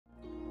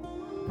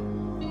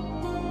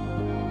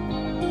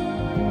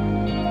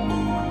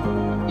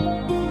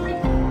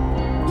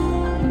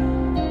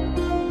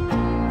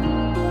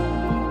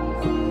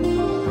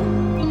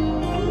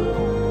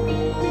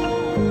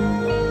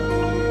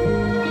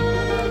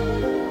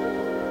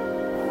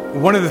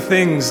One of the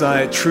things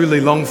I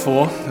truly long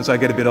for as I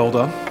get a bit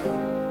older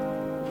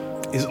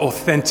is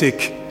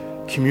authentic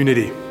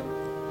community.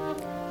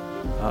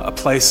 A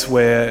place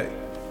where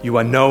you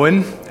are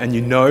known and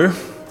you know,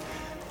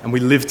 and we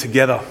live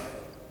together.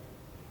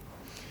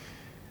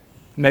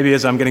 Maybe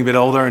as I'm getting a bit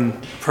older and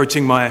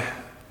approaching my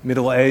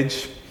middle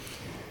age,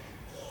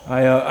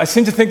 I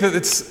seem to think that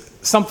it's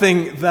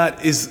something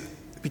that is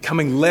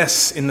becoming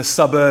less in the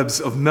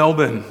suburbs of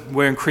Melbourne.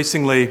 We're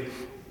increasingly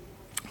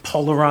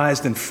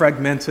polarized and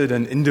fragmented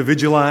and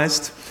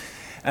individualized.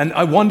 And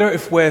I wonder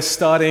if we're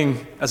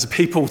starting as a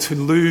people to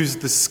lose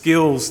the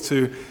skills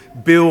to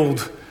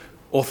build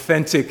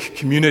authentic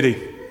community.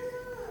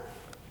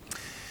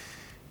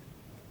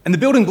 And the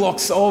building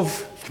blocks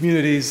of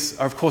communities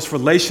are, of course,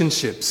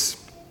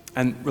 relationships.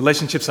 And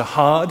relationships are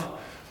hard.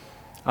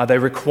 They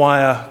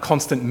require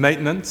constant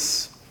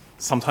maintenance.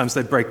 Sometimes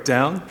they break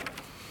down.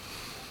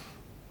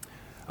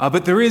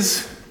 But there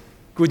is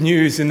good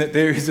news in that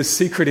there is a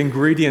secret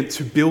ingredient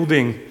to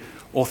building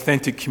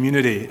authentic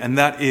community, and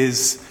that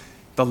is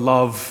the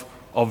love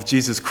of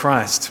Jesus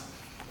Christ.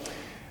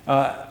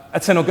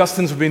 At St.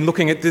 Augustine's, we've been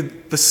looking at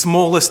the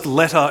smallest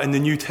letter in the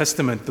New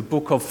Testament, the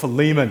book of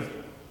Philemon.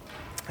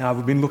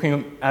 We've been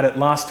looking at it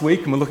last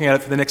week, and we're looking at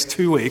it for the next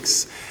 2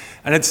 weeks.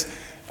 And it's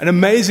an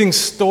amazing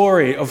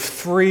story of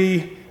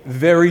three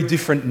very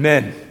different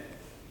men.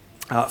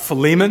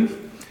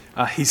 Philemon,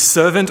 his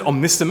servant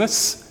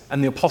Onesimus,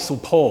 and the Apostle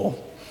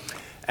Paul.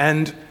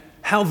 And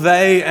how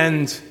they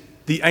and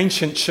the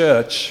ancient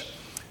church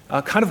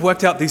kind of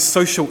worked out these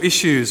social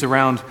issues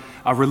around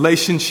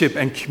relationship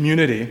and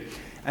community,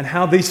 and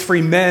how these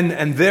three men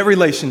and their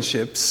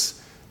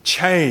relationships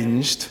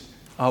changed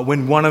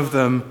when one of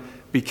them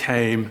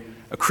became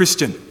a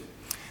Christian.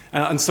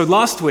 And so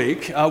last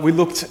week, we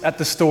looked at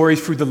the story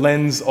through the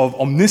lens of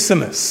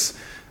Onesimus,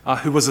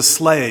 who was a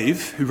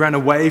slave who ran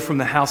away from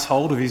the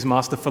household of his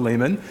master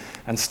Philemon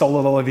and stole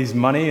a lot of his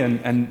money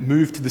and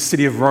moved to the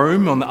city of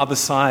Rome on the other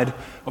side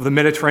of the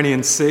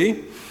Mediterranean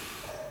Sea.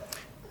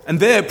 And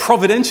there,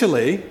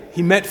 providentially,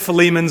 he met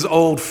Philemon's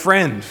old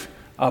friend,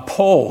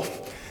 Paul.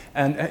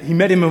 And he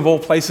met him, of all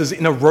places,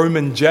 in a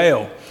Roman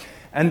jail.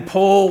 And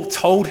Paul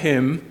told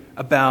him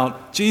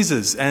about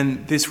Jesus.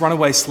 And this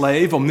runaway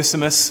slave,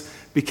 Onesimus,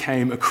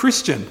 became a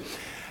Christian.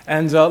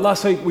 And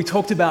last week, we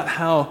talked about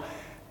how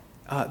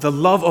the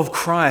love of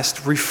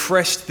Christ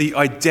refreshed the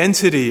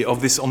identity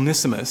of this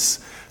Onesimus,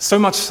 so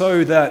much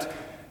so that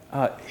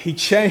he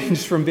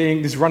changed from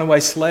being this runaway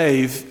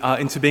slave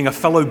into being a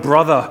fellow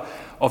brother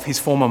of his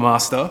former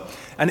master,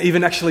 and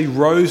even actually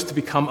rose to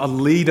become a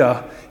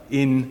leader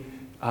in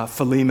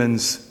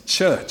Philemon's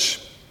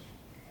church.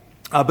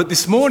 But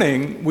this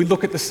morning, we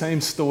look at the same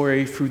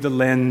story through the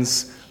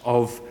lens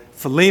of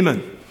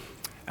Philemon,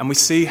 and we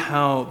see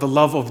how the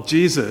love of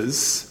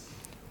Jesus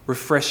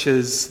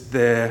refreshes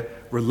their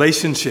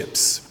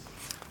relationships.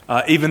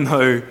 Even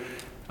though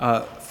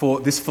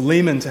for this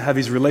Philemon to have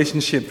his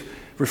relationship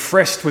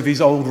refreshed with his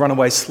old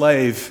runaway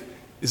slave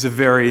is a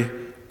very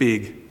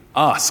big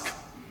ask.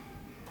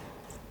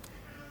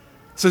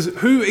 So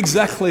who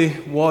exactly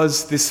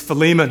was this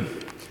Philemon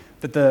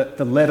that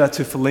the letter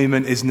to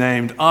Philemon is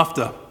named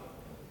after?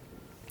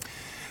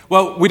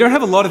 Well, we don't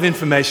have a lot of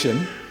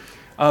information,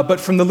 but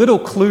from the little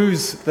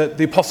clues that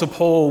the Apostle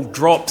Paul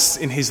drops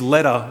in his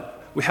letter,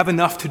 we have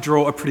enough to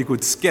draw a pretty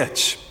good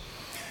sketch.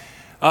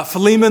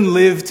 Philemon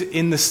lived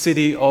in the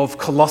city of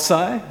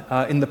Colossae,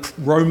 in the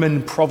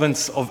Roman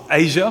province of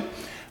Asia,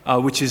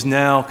 which is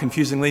now,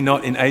 confusingly,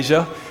 not in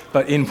Asia,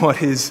 but in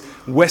what is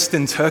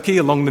western Turkey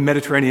along the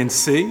Mediterranean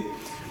Sea.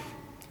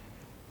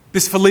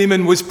 This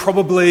Philemon was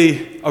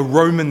probably a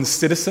Roman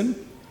citizen.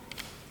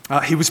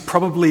 He was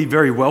probably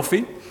very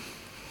wealthy.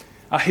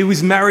 He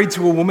was married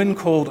to a woman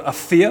called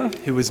Apphia,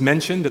 who was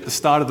mentioned at the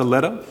start of the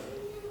letter.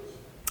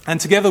 And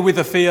together with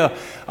Apphia,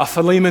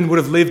 Philemon would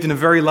have lived in a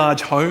very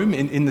large home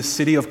in the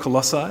city of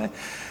Colossae.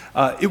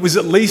 It was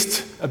at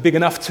least big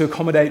enough to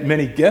accommodate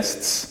many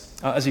guests,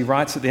 as he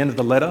writes at the end of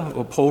the letter,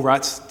 or Paul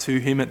writes to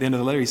him at the end of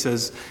the letter. He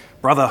says,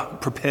 "Brother,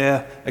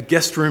 prepare a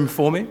guest room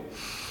for me."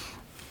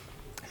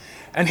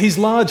 And his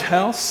large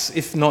house,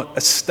 if not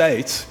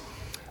estate,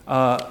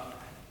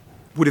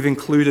 would have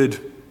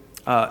included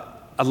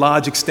a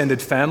large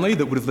extended family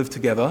that would have lived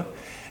together,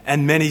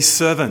 and many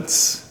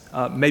servants,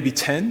 maybe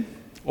 10,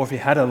 or if he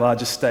had a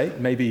large estate,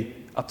 maybe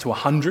up to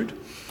 100.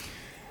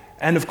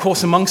 And of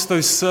course, amongst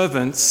those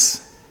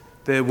servants,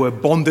 there were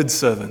bonded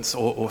servants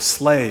or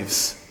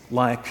slaves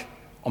like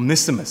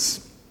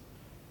Onesimus.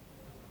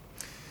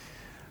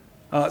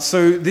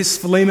 So this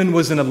Philemon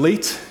was an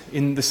elite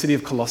in the city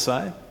of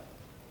Colossae.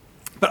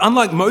 But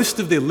unlike most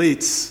of the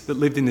elites that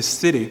lived in this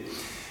city,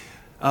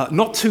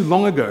 not too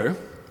long ago,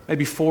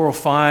 maybe 4 or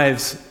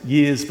 5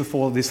 years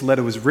before this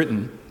letter was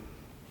written,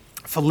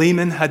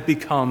 Philemon had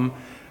become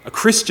a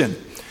Christian.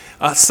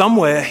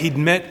 Somewhere he'd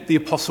met the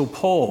Apostle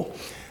Paul,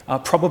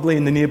 probably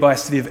in the nearby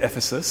city of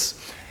Ephesus,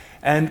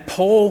 and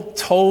Paul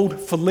told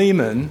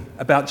Philemon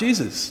about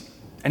Jesus,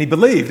 and he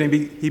believed, and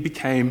he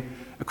became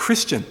a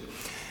Christian.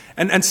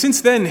 And since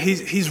then,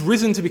 he's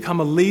risen to become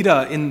a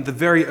leader in the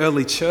very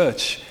early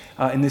church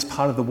in this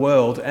part of the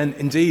world. And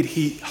indeed,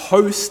 he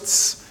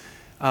hosts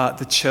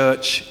the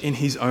church in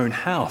his own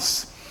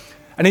house.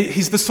 And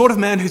he's the sort of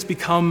man who's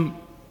become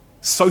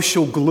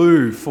social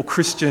glue for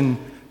Christian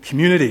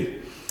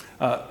community.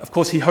 Of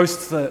course, he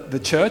hosts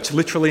the church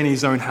literally in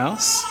his own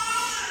house.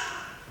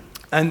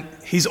 And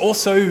he's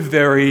also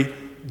very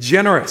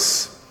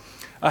generous.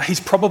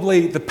 He's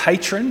probably the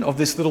patron of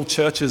this little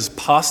church's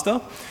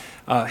pastor,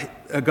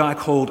 a guy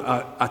called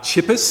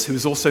Archippus, who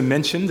is also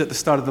mentioned at the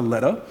start of the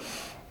letter.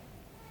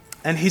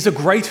 And he's a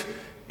great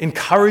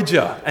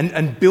encourager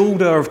and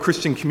builder of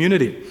Christian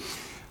community.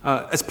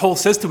 As Paul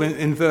says to him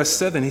in verse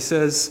 7, he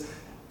says,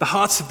 "The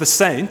hearts of the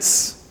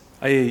saints,"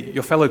 i.e.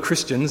 your fellow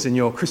Christians in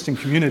your Christian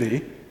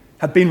community,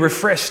 "have been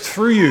refreshed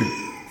through you,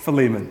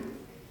 Philemon."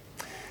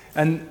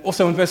 And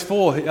also in verse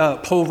 4,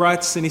 Paul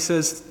writes and he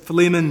says,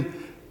 "Philemon,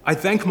 I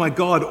thank my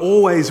God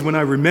always when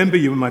I remember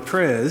you in my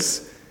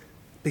prayers,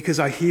 because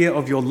I hear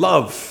of your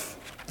love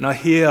and I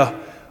hear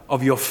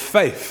of your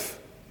faith."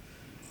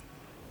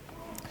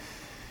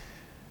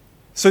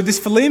 So this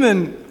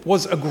Philemon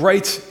was a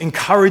great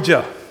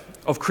encourager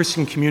of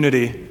Christian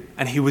community,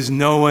 and he was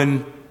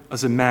known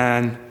as a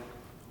man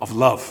of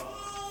love.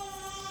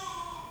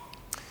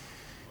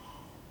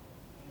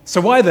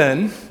 So why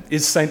then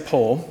is St.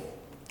 Paul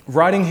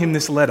writing him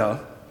this letter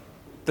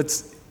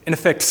that's in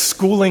effect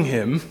schooling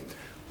him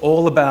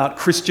all about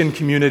Christian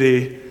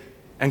community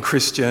and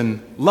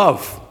Christian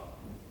love?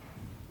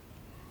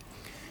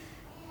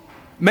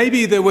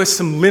 Maybe there were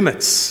some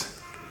limits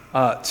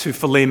to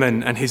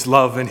Philemon and his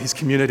love and his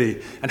community,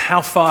 and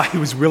how far he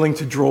was willing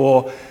to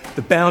draw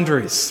the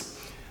boundaries,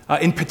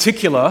 in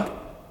particular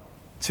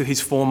to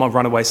his former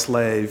runaway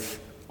slave,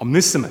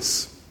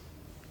 Onesimus.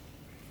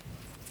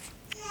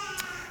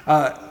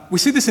 We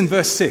see this in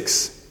verse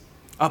 6.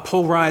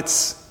 Paul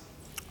writes,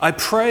 "I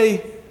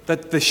pray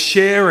that the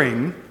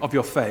sharing of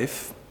your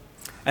faith,"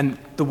 and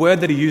the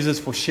word that he uses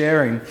for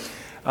sharing,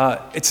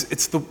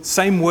 it's the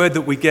same word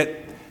that we get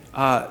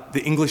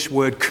the English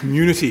word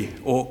community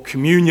or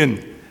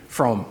communion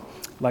from,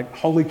 like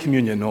Holy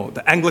Communion or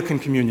the Anglican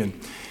Communion.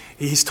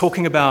 He's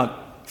talking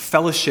about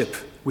fellowship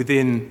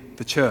within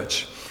the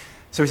church.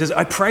 So he says,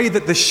 "I pray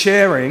that the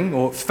sharing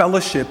or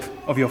fellowship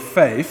of your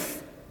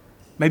faith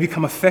may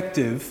become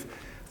effective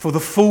for the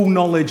full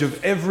knowledge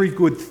of every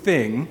good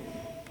thing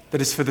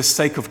that is for the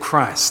sake of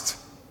Christ."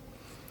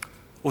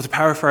 Or to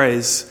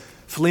paraphrase,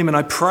 Philemon,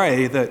 I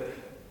pray that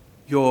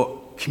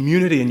your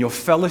community and your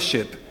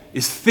fellowship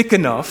is thick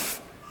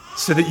enough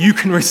so that you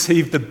can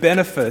receive the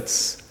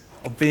benefits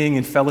of being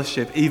in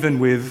fellowship even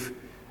with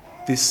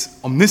this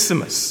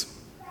Onesimus.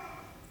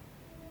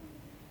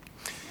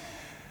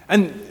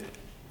 And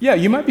yeah,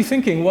 you might be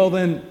thinking, well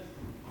then,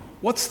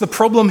 what's the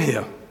problem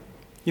here?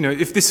 You know,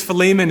 if this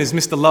Philemon is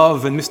Mr.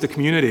 Love and Mr.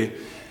 Community,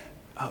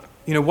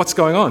 what's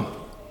going on?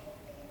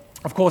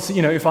 Of course,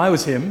 if I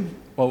was him,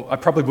 well, I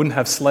probably wouldn't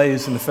have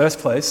slaves in the first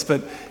place,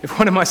 but if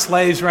one of my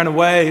slaves ran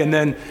away and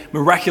then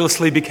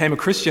miraculously became a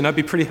Christian, I'd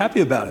be pretty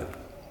happy about it.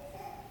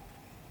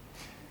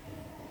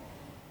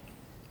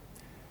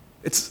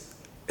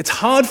 It's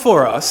hard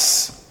for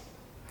us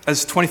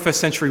as 21st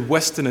century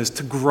Westerners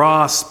to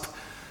grasp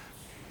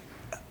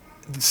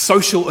the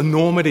social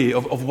enormity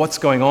of what's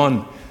going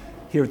on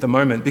here at the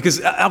moment, because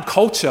our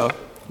culture,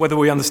 whether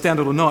we understand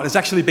it or not, has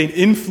actually been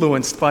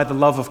influenced by the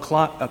love of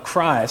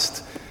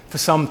Christ for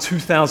some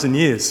 2,000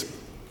 years.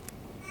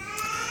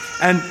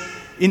 And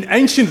in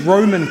ancient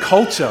Roman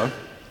culture,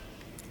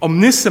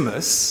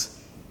 Onesimus,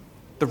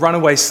 the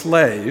runaway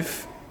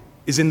slave,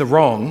 is in the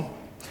wrong,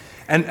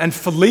 and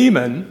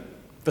Philemon,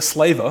 the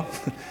slaver,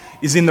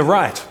 is in the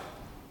right.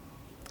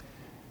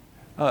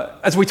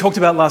 As we talked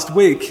about last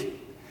week,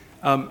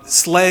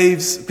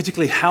 slaves,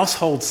 particularly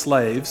household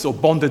slaves or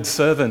bonded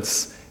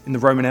servants in the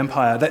Roman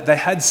Empire, they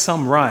had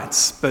some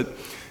rights, but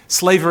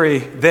slavery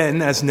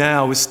then, as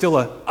now, was still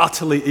an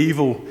utterly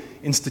evil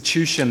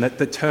institution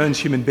that turns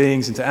human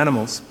beings into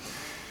animals.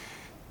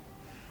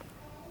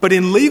 But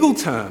in legal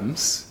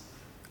terms,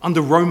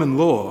 under Roman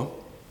law,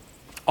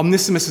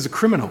 Onesimus is a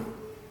criminal.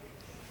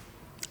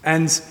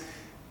 And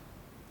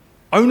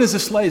owners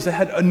of slaves, they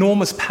had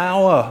enormous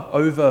power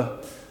over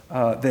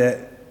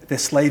their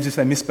slaves if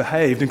they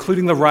misbehaved,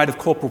 including the right of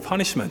corporal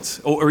punishment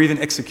or even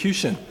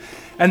execution.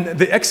 And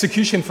the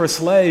execution for a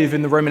slave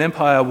in the Roman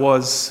Empire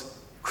was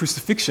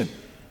crucifixion.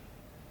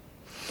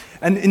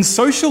 And in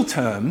social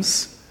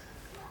terms,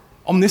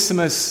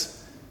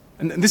 Onesimus,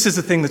 and this is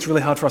the thing that's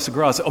really hard for us to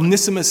grasp,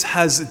 Onesimus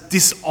has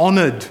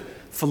dishonored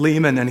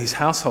Philemon and his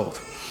household.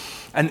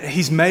 And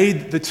he's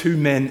made the two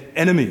men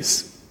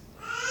enemies.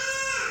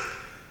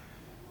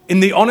 In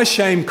the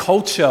honor-shame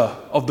culture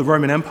of the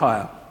Roman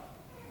Empire,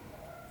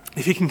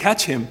 if you can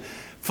catch him,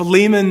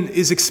 Philemon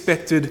is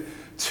expected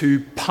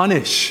to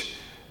punish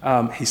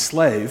his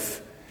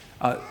slave,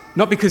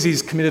 not because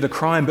he's committed a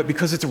crime, but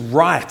because it's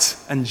right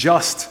and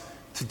just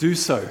to do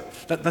so.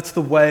 That's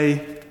the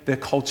way their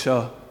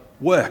culture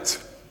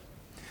worked.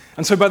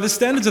 And so by the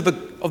standards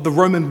of the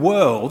Roman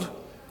world,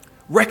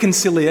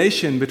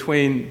 reconciliation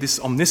between this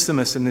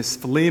Onesimus and this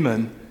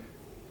Philemon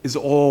is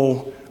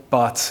all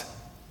but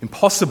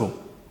impossible.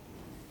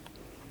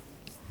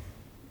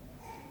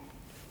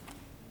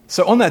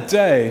 So on that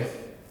day,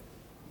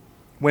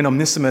 when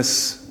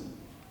Onesimus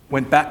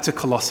went back to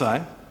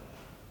Colossae,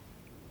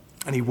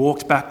 and he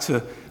walked back to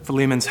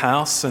Philemon's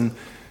house and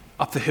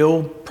up the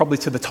hill, probably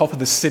to the top of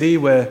the city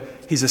where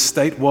his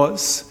estate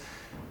was,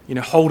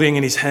 holding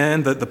in his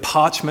hand the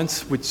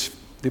parchment which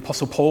the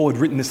Apostle Paul had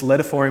written this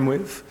letter for him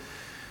with.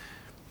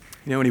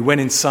 And he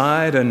went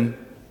inside, and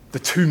the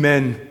two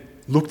men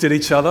looked at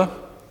each other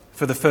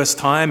for the first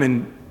time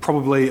in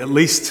probably at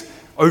least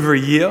over a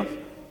year.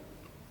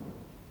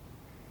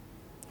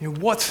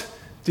 What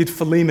did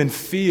Philemon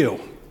feel?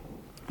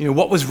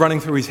 What was running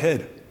through his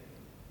head?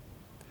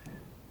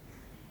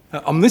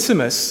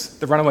 Onesimus,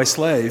 the runaway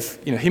slave,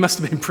 he must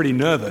have been pretty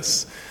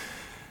nervous.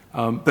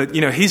 But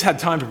he's had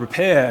time to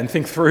prepare and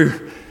think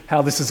through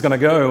how this is going to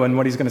go and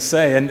what he's going to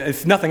say. And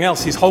if nothing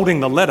else, he's holding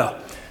the letter,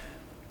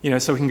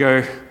 so he can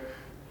go,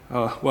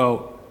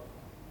 well,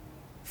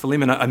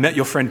 Philemon, I met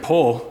your friend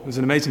Paul. It was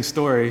an amazing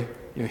story.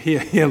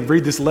 Here,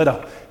 read this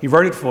letter. He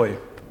wrote it for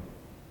you.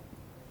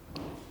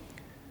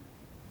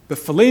 But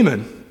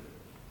Philemon,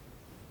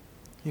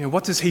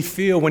 what does he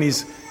feel when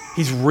he's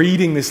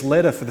reading this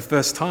letter for the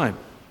first time?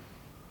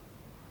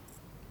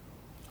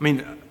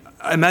 I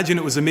imagine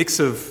it was a mix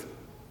of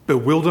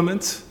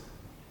bewilderment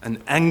and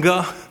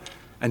anger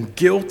and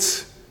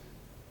guilt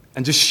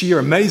and just sheer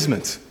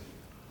amazement.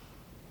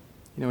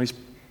 He's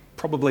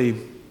probably,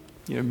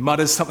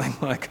 mutters something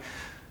like,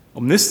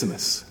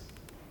 Onesimus,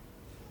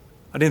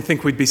 I didn't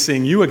think we'd be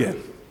seeing you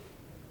again.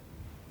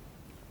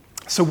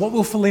 So what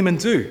will Philemon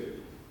do?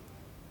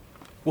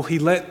 Will he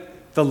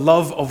let the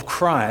love of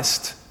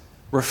Christ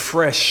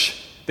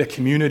refresh their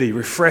community,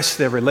 refresh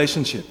their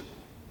relationship?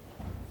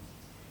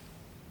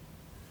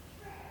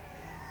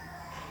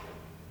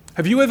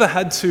 Have you ever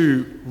had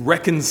to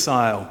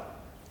reconcile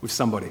with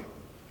somebody?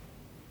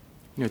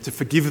 To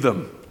forgive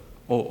them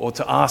or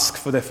to ask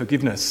for their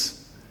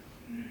forgiveness?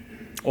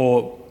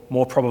 Or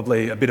more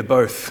probably a bit of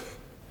both?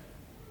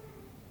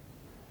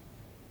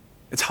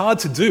 It's hard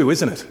to do,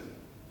 isn't it?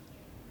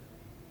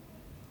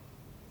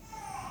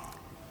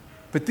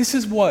 But this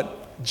is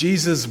what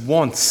Jesus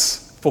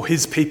wants for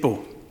his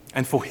people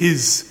and for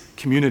his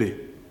community.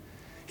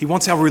 He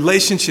wants our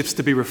relationships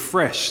to be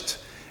refreshed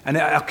and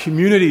our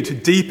community to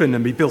deepen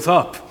and be built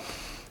up,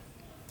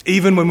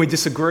 even when we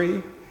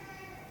disagree,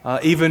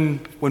 even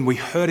when we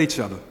hurt each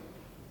other.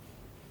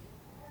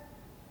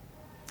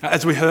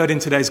 As we heard in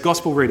today's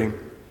gospel reading,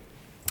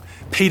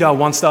 Peter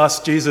once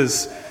asked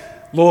Jesus,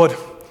 Lord,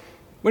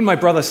 when my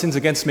brother sins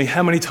against me,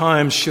 how many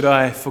times should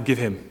I forgive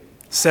him?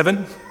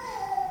 7?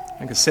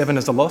 I think 7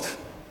 is a lot.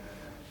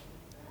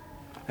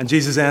 And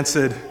Jesus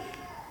answered,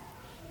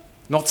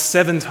 not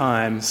 7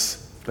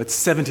 times, but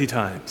 70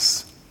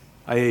 times,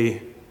 i.e.,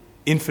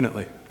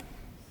 infinitely.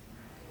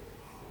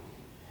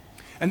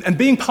 And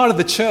being part of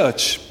the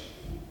church,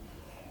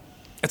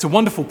 it's a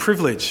wonderful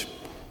privilege,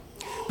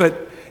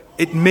 but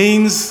it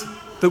means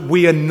that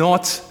we are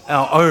not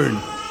our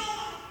own.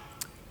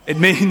 It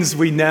means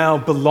we now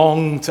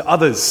belong to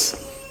others.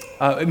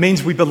 It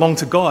means we belong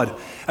to God.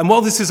 And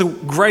while this is a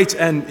great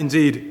and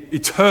indeed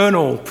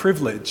eternal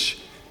privilege,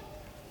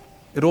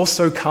 it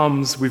also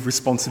comes with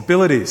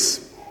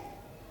responsibilities.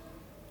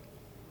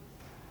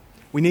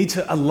 We need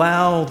to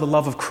allow the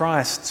love of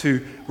Christ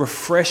to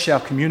refresh our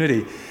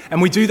community.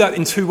 And we do that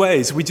in 2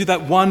 ways. We do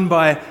that, one,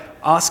 by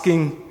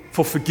asking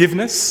for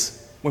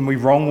forgiveness when we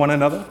wrong one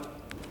another.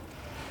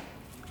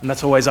 And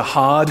that's always a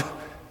hard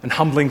and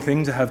humbling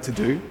thing to have to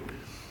do.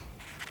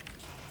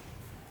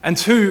 And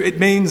 2, it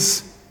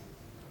means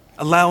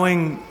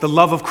allowing the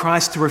love of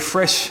Christ to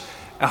refresh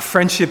our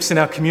friendships in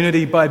our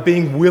community by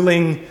being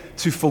willing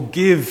to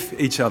forgive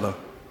each other.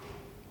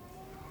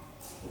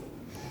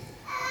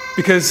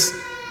 Because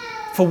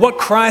for what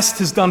Christ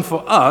has done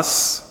for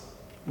us,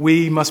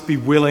 we must be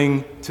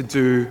willing to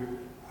do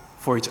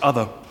for each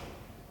other.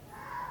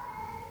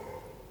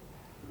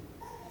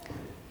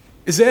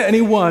 Is there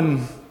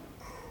anyone,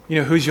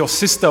 who's your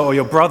sister or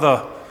your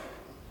brother,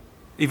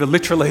 either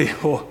literally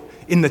or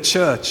in the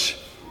church,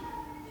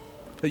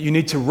 that you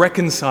need to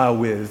reconcile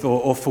with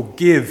or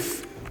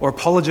forgive or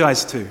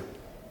apologize to?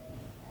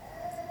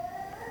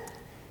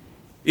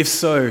 If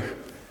so,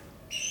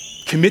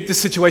 commit the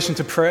situation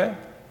to prayer,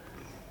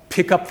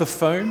 pick up the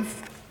phone,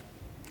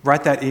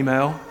 write that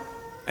email,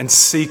 and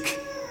seek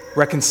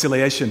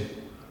reconciliation.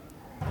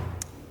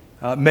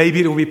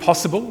 Maybe it will be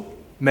possible,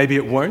 maybe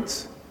it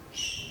won't.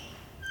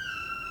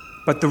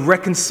 But the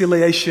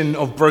reconciliation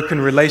of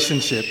broken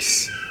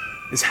relationships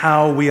is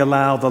how we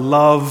allow the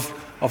love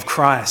of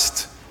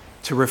Christ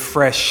to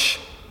refresh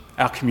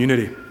our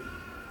community.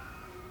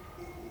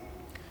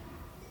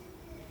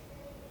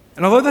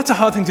 And although that's a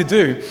hard thing to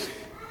do,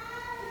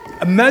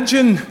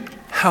 imagine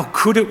how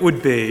good it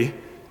would be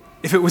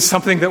if it was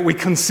something that we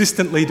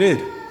consistently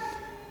did.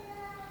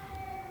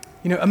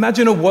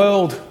 Imagine a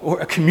world or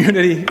a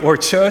community or a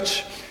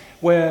church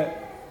where,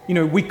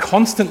 we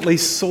constantly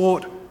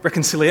sought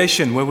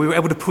reconciliation, where we were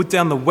able to put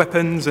down the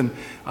weapons and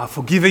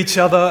forgive each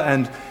other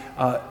and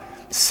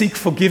seek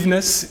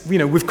forgiveness,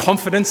 with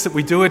confidence that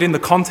we do it in the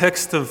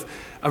context of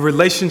a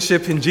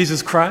relationship in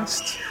Jesus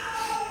Christ.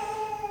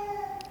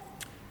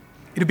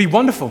 it'd be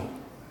wonderful.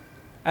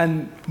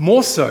 And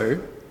more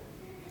so,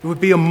 it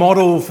would be a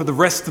model for the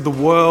rest of the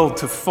world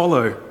to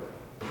follow.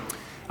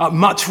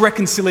 Much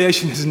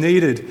reconciliation is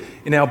needed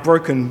in our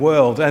broken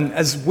world. And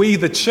as we,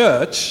 the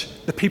church,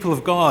 the people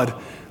of God,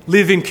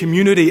 live in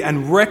community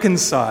and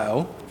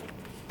reconcile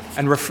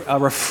and are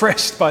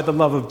refreshed by the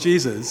love of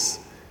Jesus,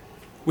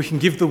 we can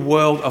give the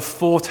world a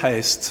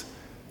foretaste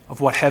of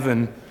what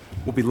heaven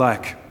will be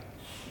like.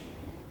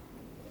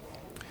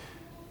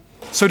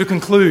 So to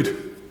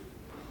conclude,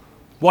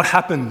 what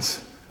happened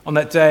on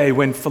that day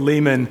when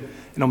Philemon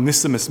and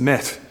Onesimus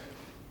met?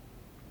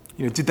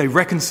 Did they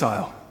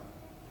reconcile?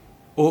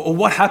 Or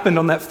what happened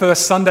on that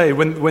first Sunday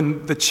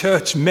when the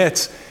church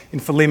met in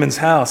Philemon's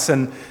house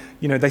and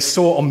they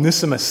saw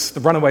Onesimus, the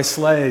runaway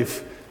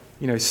slave,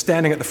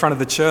 standing at the front of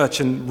the church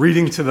and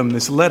reading to them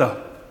this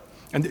letter?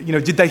 And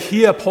did they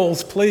hear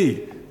Paul's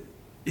plea?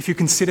 If you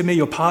consider me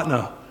your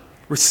partner,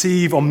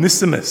 receive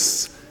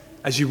Onesimus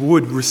as you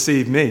would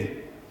receive me.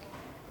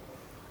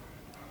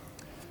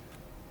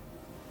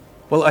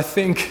 Well, I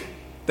think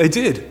they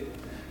did.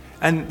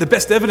 And the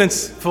best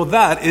evidence for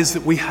that is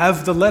that we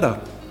have the letter.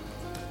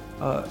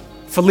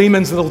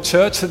 Philemon's little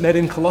church that met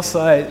in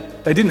Colossae,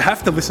 they didn't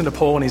have to listen to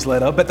Paul and his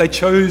letter, but they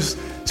chose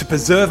to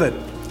preserve it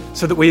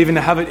so that we even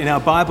have it in our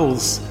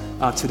Bibles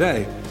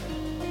today.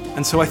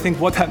 And so I think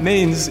what that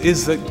means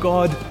is that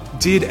God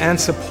did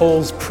answer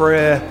Paul's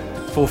prayer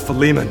for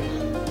Philemon.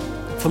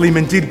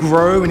 Philemon did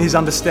grow in his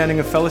understanding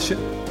of fellowship.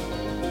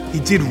 He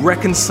did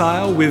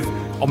reconcile with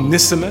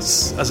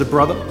Onesimus as a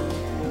brother,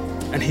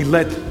 and he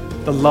let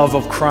the love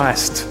of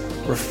Christ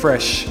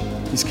refresh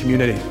his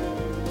community.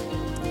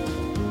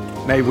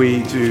 May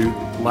we do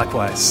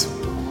likewise.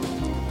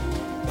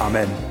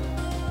 Amen.